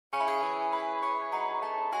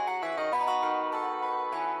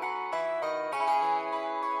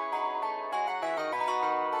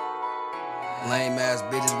Lame ass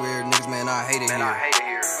bitches, weird niggas, man, I hate it here.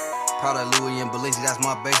 Proud of Louis and Balenciaga, that's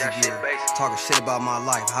my basic gear. Talking shit about my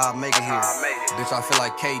life, how I make it here. Bitch, I feel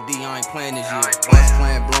like KD, I ain't playing this year.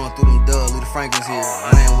 BlueBucksClan blowing through them dubs, leave the Franklins here.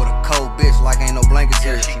 Laying with a cold bitch like ain't no blankets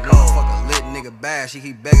here. She wanna fuck a lit nigga bad, she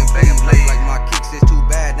keep begging, like my kicks is too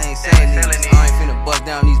bad, they ain't selling these. I ain't finna bust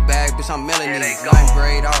down these bags, bitch, I'm mailing these. 9th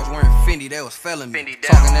grade, I was wearing Fendi, they was felling me.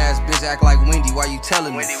 Talking ass bitch, act like Wendy, why you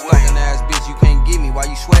telling me? Stalking ass bitch, you can't get me, why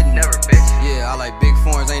you sweating? Never, bitch. Yeah, I like big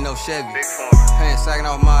foreigns, ain't no Chevy. Pants sagging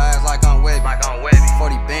off my ass like I'm Webby.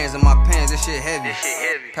 40 bands in my pants, this shit heavy.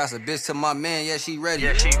 Pass a bitch to my man, yeah, she ready.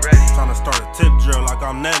 Tryna start a tip drill like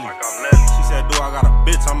I'm Nelly. She said, do I got a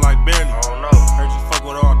bitch? I'm like, barely. Heard you fuck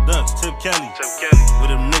with all dunks, Tip Kelly. With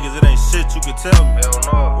them niggas, it ain't shit, you can tell me.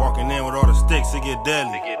 Walking in with all the sticks, it get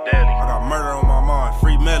deadly. I got murder on my mind,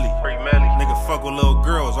 free Melly. Nigga fuck with little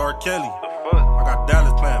girls, R. Kelly. I got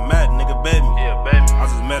Dallas playing Madden, nigga, baby. I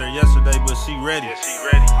just met her yesterday, but she ready.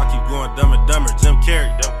 I keep going Dumb and Dumber, Jim Carrey.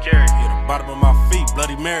 Hit the bottom of my feet,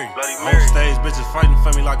 Bloody Mary. On stage, bitches fighting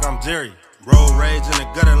for me like I'm Jerry. Road rage in the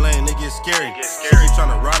gutter lane, it get scary. She keep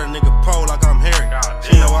tryna ride a nigga pole like I'm Harry.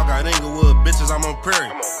 She know I got Inglewood, bitches, I'm on Prairie.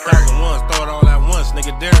 1,001, throw it all at once,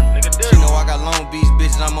 nigga dare me. She know I got Long Beach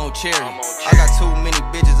bitches, I'm on Cherry. I got too many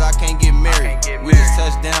bitches, I can't get married. We just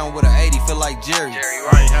touched down with an 80, feel like Jerry.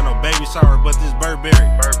 I ain't had no baby shower, but this Burberry.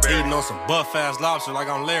 Eating on some buff-ass lobster like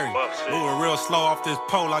I'm Larry. Moving real slow off this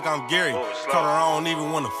pole like I'm Gary. Told her I don't even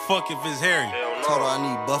wanna fuck if it's hairy. Told her I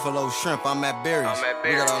need buffalo shrimp, I'm at Berry's.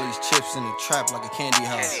 We got all these chips in the trap like a candy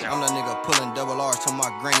house. I'm that nigga pulling double R's to my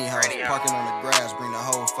granny house. Parking on the grass, bring the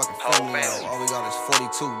whole fucking family out. All we got is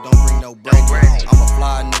 42, don't bring no break. I'm a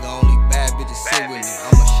fly nigga, only bad bitches sit with me.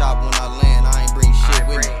 I'm a shop when I land, I ain't bring shit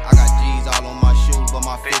with me. I got G's all on my shoes, but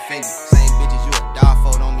my fit Fendi. Same bitches you a die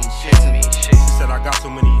for, don't mean shit to me. She said I got too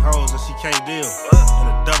many hoes and she can't deal. And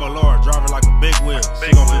a double R driving like a big wheel. She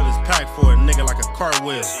gon' flip his pack for a nigga like a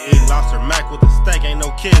cartwheel. Eating lobster mac with a steak, ain't no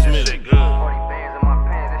kids meal.